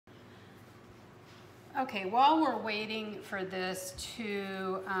Okay, while we're waiting for this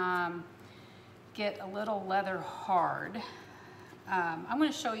to get a little leather hard, I'm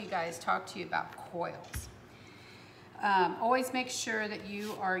going to show you guys, talk to you about coils. Always make sure that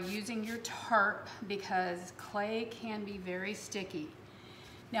you are using your tarp because clay can be very sticky.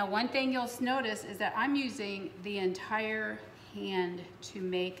 Now, one thing you'll notice is that I'm using the entire hand to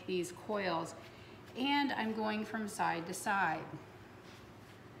make these coils, and I'm going from side to side.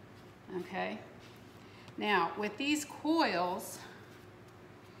 Okay? Now, with these coils,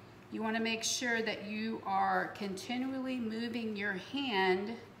 you want to make sure that you are continually moving your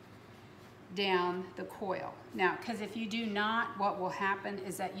hand down the coil. Now, because if you do not, what will happen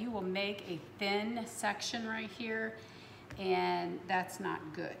is that you will make a thin section right here, and that's not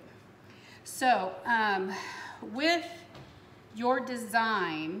good. So, with your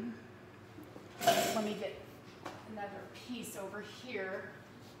design, let me get another piece over here.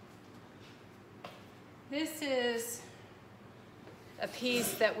 This is a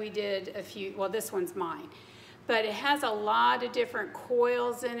piece that we did well, this one's mine, but it has a lot of different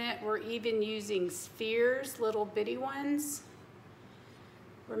coils in it. We're even using spheres, little bitty ones.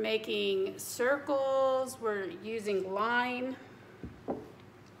 We're making circles, we're using line.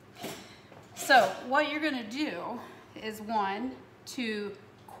 So what you're gonna do is one, to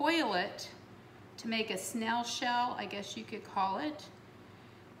coil it, to make a snail shell, I guess you could call it,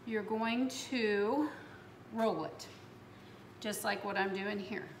 you're going to roll it, just like what I'm doing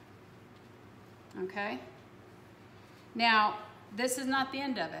here, okay? Now, this is not the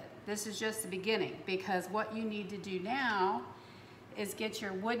end of it. This is just the beginning, because what you need to do now is get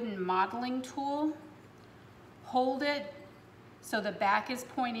your wooden modeling tool, hold it so the back is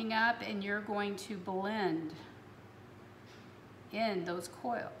pointing up, and you're going to blend in those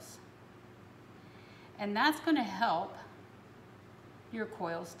coils. And that's gonna help your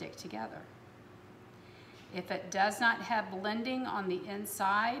coils stick together. If it does not have blending on the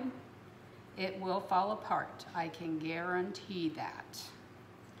inside, it will fall apart. I can guarantee that.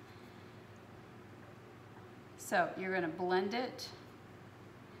 So you're gonna blend it.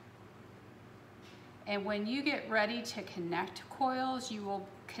 And when you get ready to connect coils, you will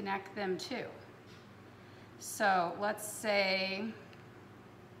connect them too. So let's say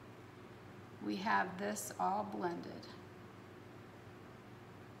we have this all blended.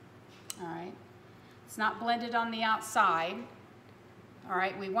 All right. It's not blended on the outside. All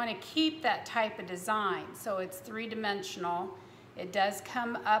right, we want to keep that type of design, so it's three-dimensional. It does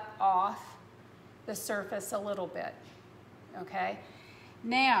come up off the surface a little bit, okay?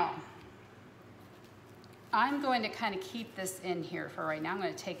 Now, I'm going to kind of keep this in here for right now. I'm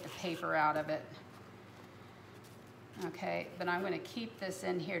going to take the paper out of it, okay? But I'm going to keep this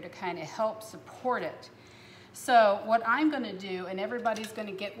in here to kind of help support it. So what I'm going to do, and everybody's going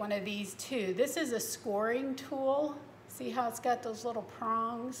to get one of these too, this is a scoring tool. See how it's got those little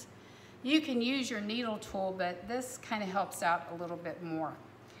prongs? You can use your needle tool, but this kind of helps out a little bit more.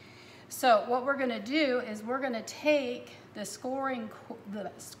 So what we're going to do is we're going to take the scoring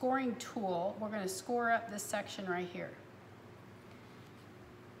tool, we're going to score up this section right here.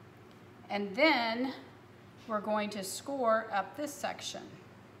 And then we're going to score up this section.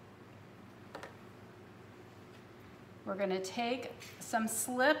 We're going to take some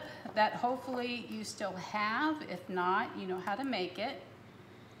slip that hopefully you still have. If not, you know how to make it.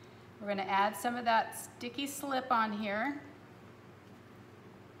 We're going to add some of that sticky slip on here.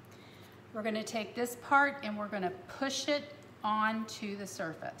 We're going to take this part and we're going to push it onto the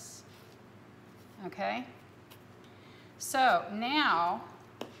surface. Okay? So now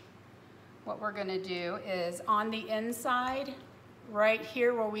what we're going to do is on the inside, right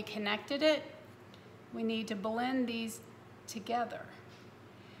here where we connected it, we need to blend these together,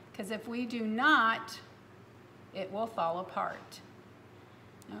 because if we do not, it will fall apart.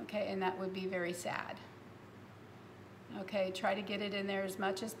 Okay, and that would be very sad. Okay, try to get it in there as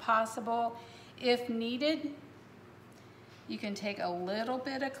much as possible. If needed, you can take a little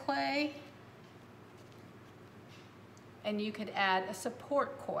bit of clay and you could add a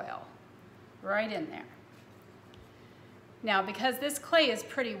support coil right in there. Now, because this clay is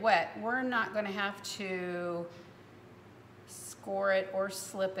pretty wet, we're not going to have to score it or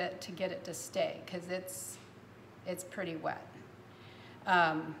slip it to get it to stay, because it's pretty wet.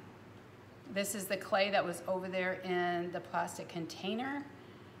 This is the clay that was over there in the plastic container,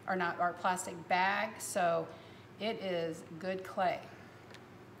 or not, our plastic bag, so it is good clay.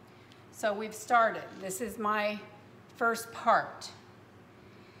 So we've started. This is my first part.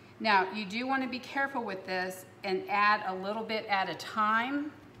 Now, you do want to be careful with this and add a little bit at a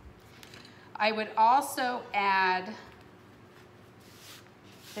time. I would also add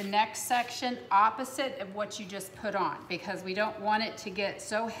the next section opposite of what you just put on, because we don't want it to get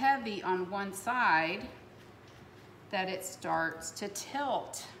so heavy on one side that it starts to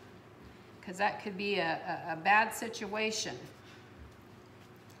tilt, because that could be a bad situation.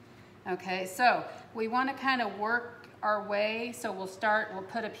 Okay, so we want to kind of work our way. So we'll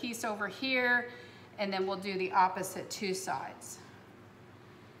put a piece over here, and then we'll do the opposite two sides.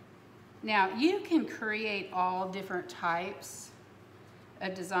 Now, you can create all different types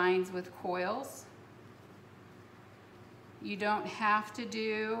of designs with coils. You don't have to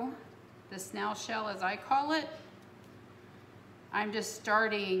do the snail shell, as I call it. I'm just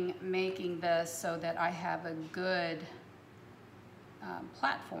starting making this so that I have a good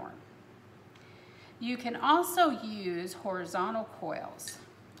platform. You can also use horizontal coils,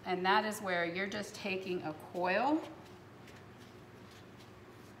 and that is where you're just taking a coil,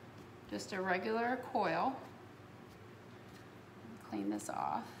 just a regular coil. Clean this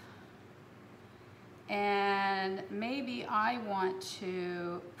off. And maybe I want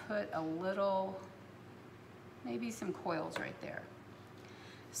to put a little, maybe some coils right there.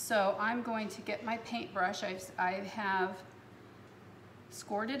 So I'm going to get my paintbrush. I have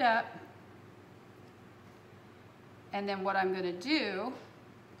scored it up. And then what I'm going to do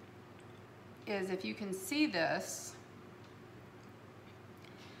is, if you can see this,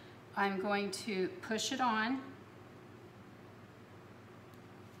 I'm going to push it on,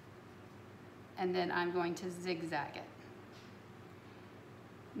 and then I'm going to zigzag it.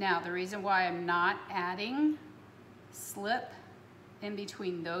 Now, the reason why I'm not adding slip in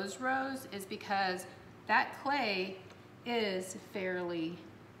between those rows is because that clay is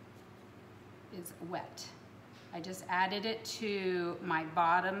wet. I just added it to my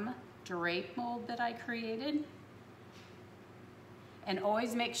bottom drape mold that I created. And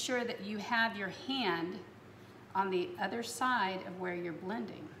always make sure that you have your hand on the other side of where you're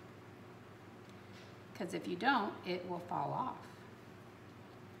blending, because if you don't, it will fall off,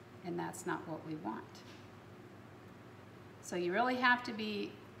 and that's not what we want. So you really have to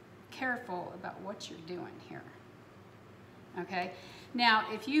be careful about what you're doing here. Okay, now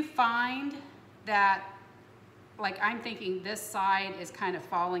if you find that, like I'm thinking this side is kind of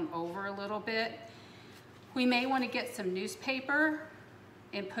falling over a little bit, we may want to get some newspaper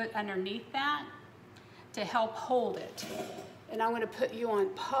and put underneath that to help hold it. And I'm going to put you on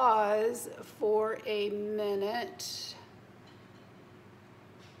pause for a minute.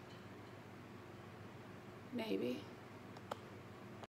 Maybe.